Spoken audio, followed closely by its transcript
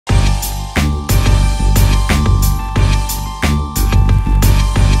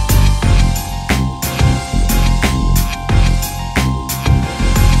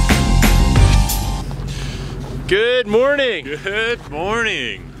morning. Good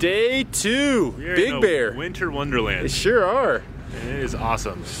morning. Day 2. We are Big in a Bear. winter wonderland. They sure are. And it is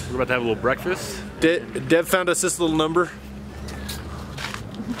awesome. We're about to have a little breakfast. Deb found us this little number.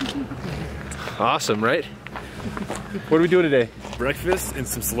 Awesome, right? What are we doing today? Breakfast and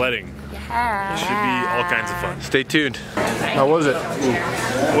some sledding. Yeah. It should be all kinds of fun. Stay tuned. How was it?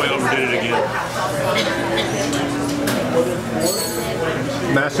 Boy, overdid it again.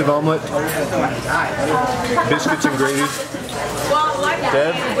 Massive omelet, biscuits and gravy.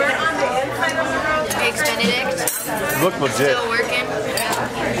 Deb? We're on the inside of the road. Eggs Benedict. Look legit. Still working.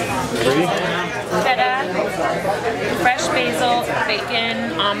 Ready? Feta, fresh basil,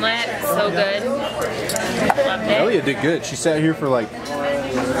 bacon, omelet, so good. Loved it. Elia did good. She sat here for like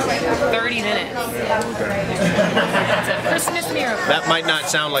 30 minutes. It's a Christmas miracle. That might not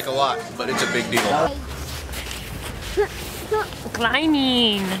sound like a lot, but it's a big deal.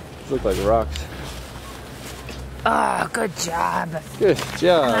 Climbing. Look like rocks. Oh, good job. Good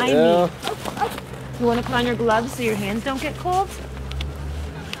job, Climbing. Elle. You want to put on your gloves so your hands don't get cold?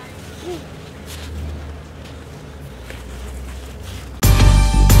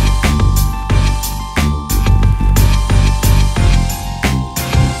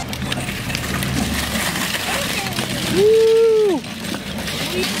 Woo!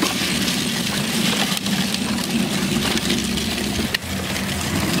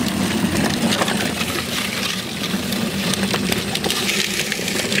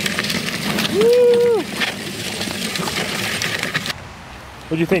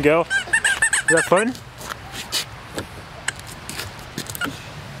 What'd you think, El? Was that fun?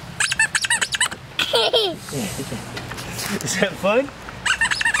 Is that fun?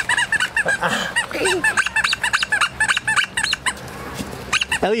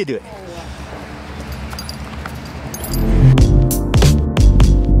 Elia, do it.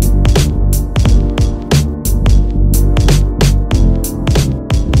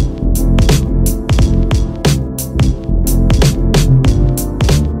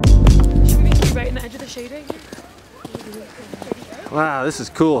 Right in the edge of the shade right here. Wow, this is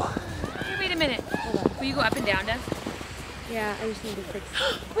cool. Hey, wait a minute. Will you go up and down, Dev? Yeah, I just need to fix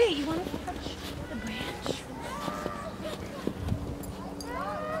it. Wait, you want to touch the branch?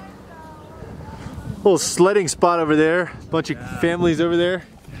 Little sledding spot over there. Bunch of families over there.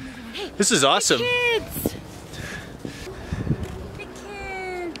 This is awesome. Kids! The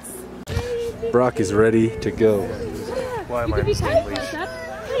kids. Brock is ready to go. Why am You I could be staying kind leash? close up.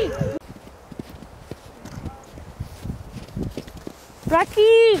 Hey.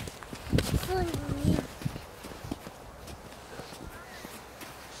 Rocky!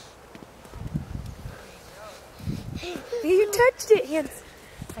 You touched it, Hans.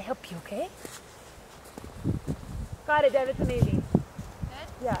 I help you, okay? Got it, Dev. It's amazing. Good?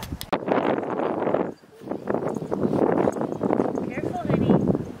 Yeah. Careful, honey.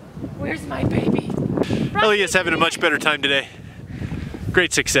 Where's my baby? Elia's having a much better time today.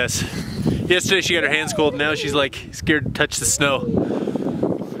 Great success. Yesterday she got her hands cold, now she's like scared to touch the snow.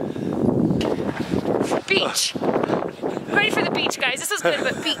 Beach. Ready for the beach, guys. This is good,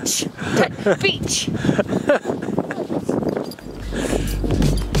 but beach. Beach.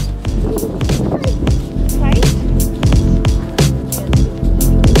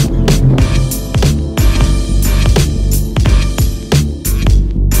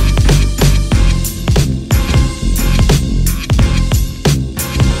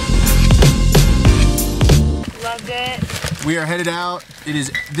 Loved it. We are headed out. It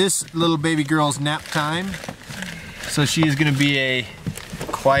is this little baby girl's nap time. So she is gonna be a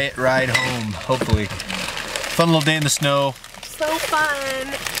quiet ride home, hopefully. Fun little day in the snow. So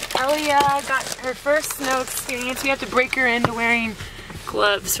fun. Elia got her first snow experience. We have to break her into wearing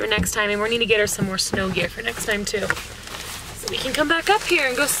gloves for next time, and we need to get her some more snow gear for next time too. So we can come back up here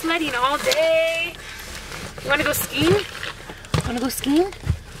and go sledding all day. You wanna go skiing? Wanna go skiing?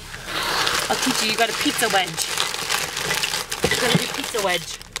 I'll teach you. You got a pizza wedge. You're gonna do pizza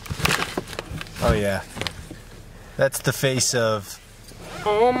wedge. Oh yeah. That's the face of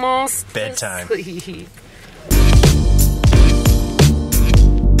Almost bedtime. asleep.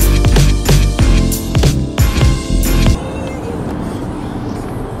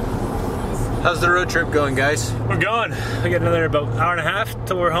 How's the road trip going, guys? We're going. We got another about hour and a half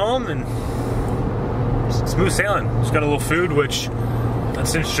till we're home, and smooth sailing. Just got a little food, which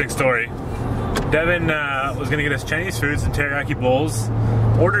that's an interesting story. Devin was gonna get us Chinese food, some teriyaki bowls,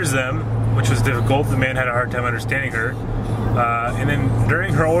 orders them, which was difficult. The man had a hard time understanding her. And then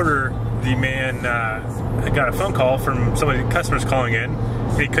during her order, the man got a phone call from somebody, customers calling in,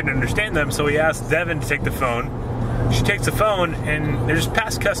 and he couldn't understand them, so he asked Devin to take the phone she takes the phone, and there's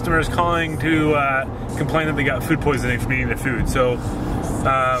past customers calling to complain that they got food poisoning from eating the food. So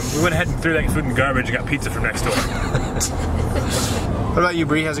we went ahead and threw that food in the garbage and got pizza from next door. What about you,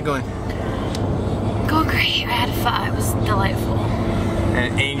 Bree? How's it going? Going great. I had fun. It was delightful.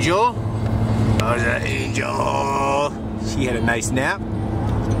 And Angel? How's that, Angel? She had a nice nap.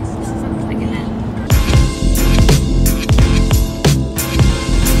 This isn't like it.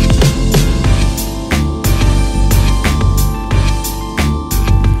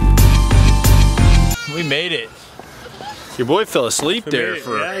 We made it. Your boy fell asleep there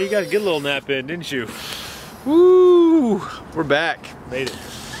for. Yeah, you got a good little nap in, didn't you? Woo! We're back. Made it.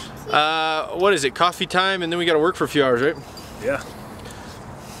 What is it? Coffee time, and then we got to work for a few hours, right? Yeah.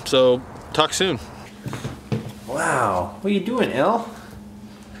 So, talk soon. Wow, what are you doing, Elle?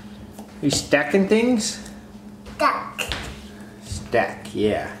 Are you stacking things? Duck. Stack,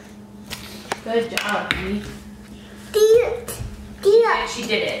 yeah. Good job, Dee. Yeah. She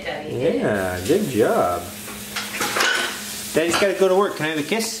did it, Debbie. Yeah, good job. Daddy's got to go to work. Can I have a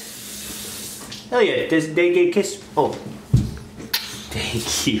kiss? Hell yeah, does Daddy get a kiss? Oh.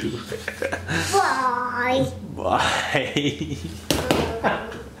 Thank you. Bye. Bye.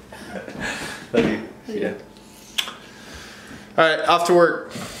 Love you. Yeah. Alright, off to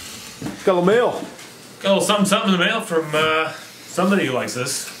work. Got a little mail. Got a little something in the mail from somebody who likes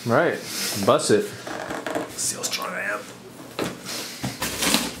this. Right. Bust it. Let's see how strong I am.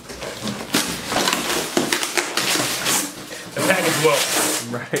 The package well.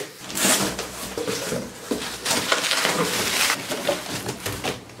 Right.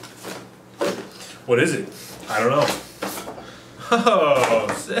 What is it? I don't know.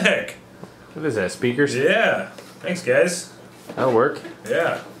 Oh, sick. What is that, speakers? Yeah. Thanks, guys. That'll work.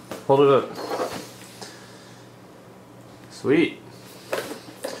 Yeah. Hold it up. Sweet.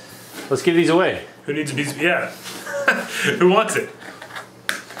 Let's give these away. Who needs a piece of... Yeah. Who wants it?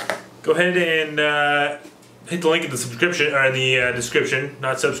 Go ahead and hit the link in the subscription, or in the description,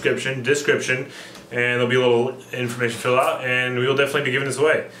 not subscription, description, and there'll be a little information to fill out, and we will definitely be giving this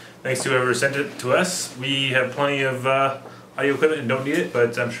away. Thanks to whoever sent it to us. We have plenty of audio equipment and don't need it,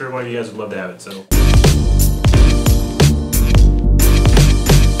 but I'm sure one of you guys would love to have it, so...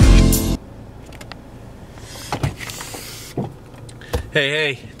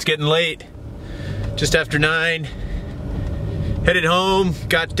 Hey, it's getting late. Just after 9. Headed home,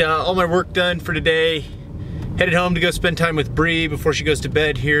 got all my work done for today. Headed home to go spend time with Bree before she goes to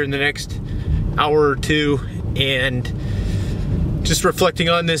bed here in the next hour or two. And just reflecting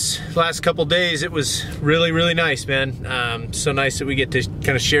on this last couple days, it was really, really nice, man. So nice that we get to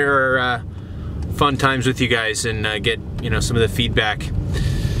kind of share our fun times with you guys and get, you know, some of the feedback.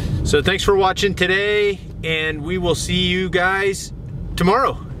 So thanks for watching today, and we will see you guys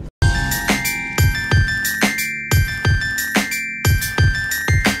tomorrow.